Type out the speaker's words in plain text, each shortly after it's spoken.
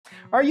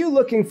Are you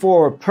looking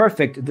for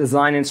perfect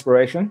design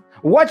inspiration?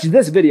 Watch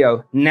this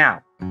video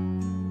now.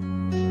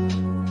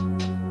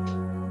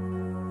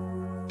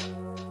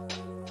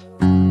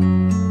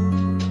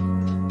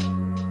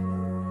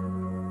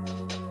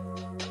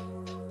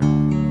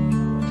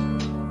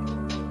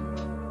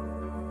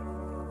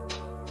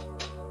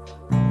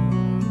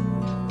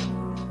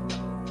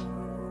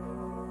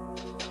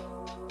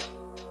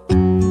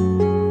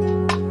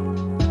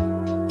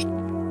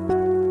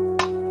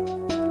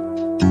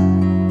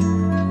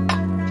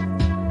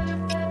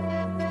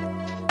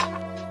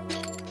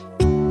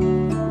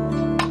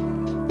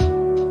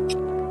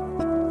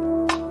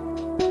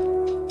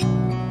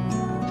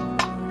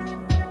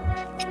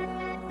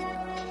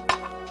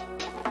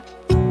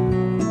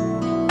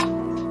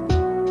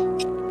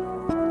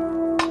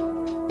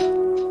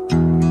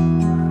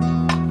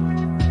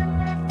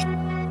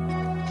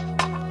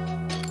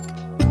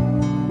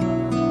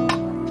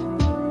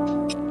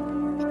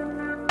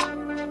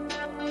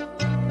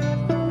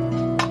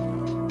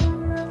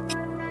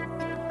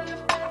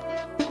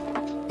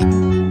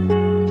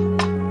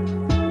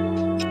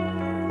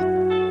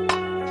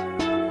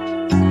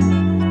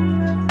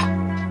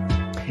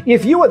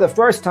 If you are the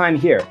first time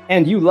here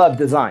and you love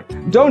design,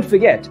 don't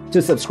forget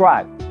to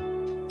subscribe.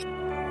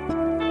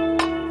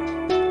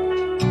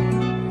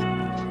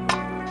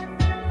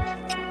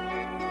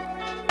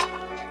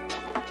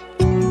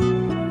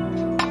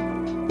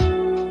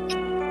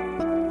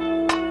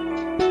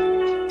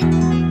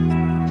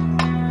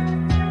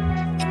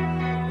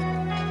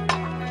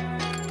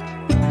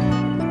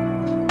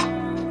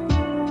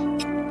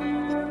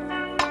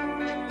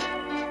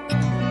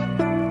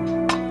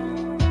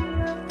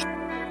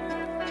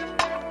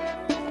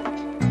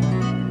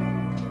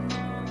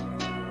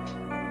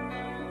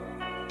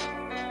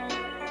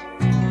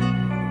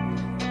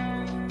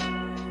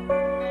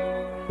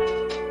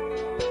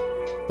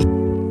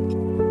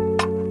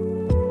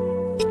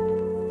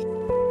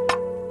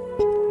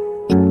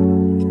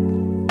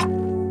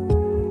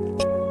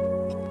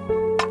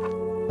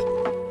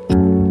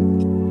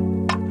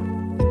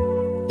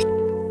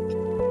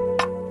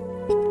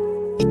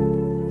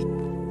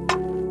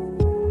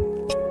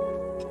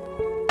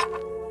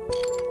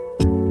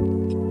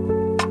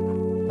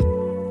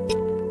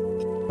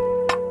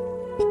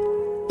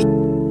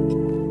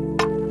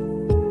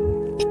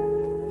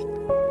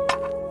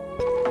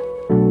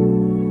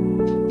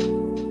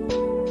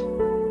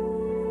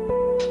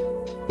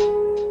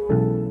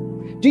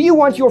 Do you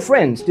want your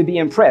friends to be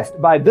impressed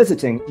by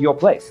visiting your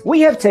place? We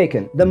have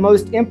taken the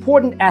most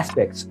important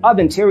aspects of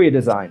interior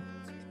design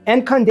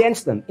and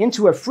condensed them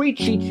into a free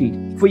cheat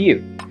sheet for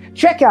you.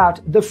 Check out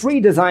the free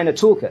designer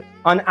toolkit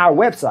on our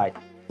website,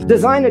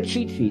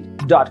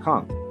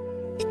 designercheatsheet.com.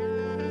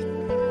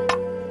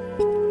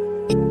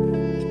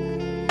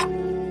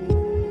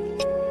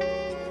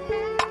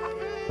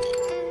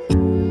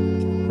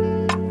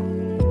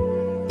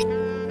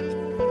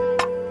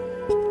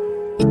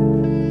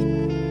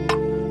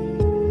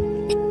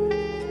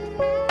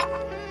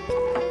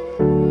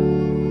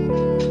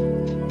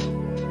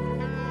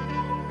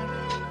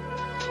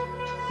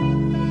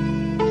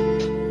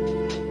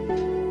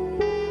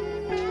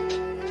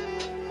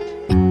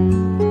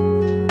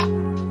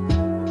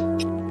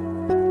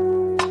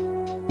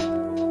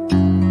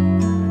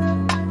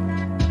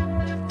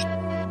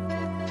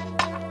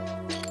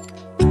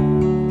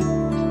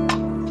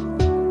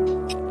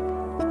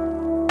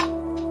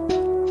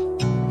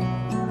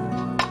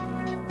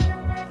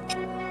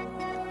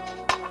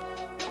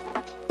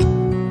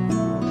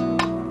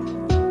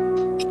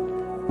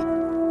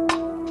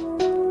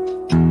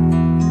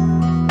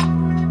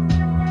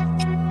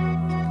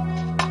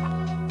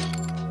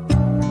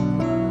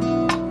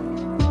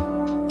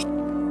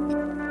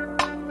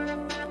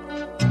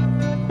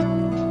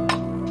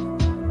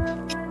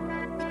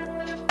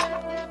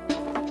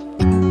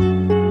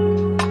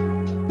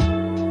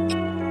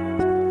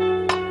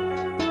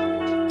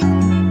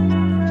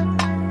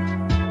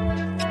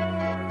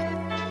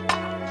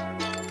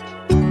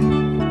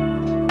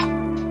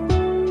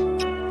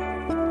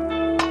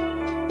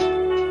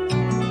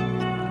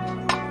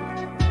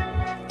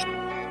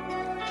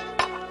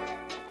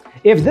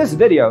 If this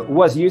video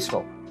was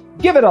useful,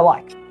 give it a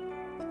like.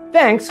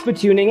 Thanks for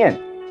tuning in.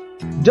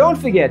 Don't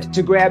forget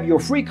to grab your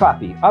free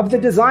copy of the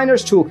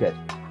Designer's Toolkit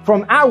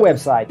from our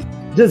website,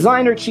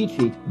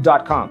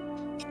 designercheatsheet.com.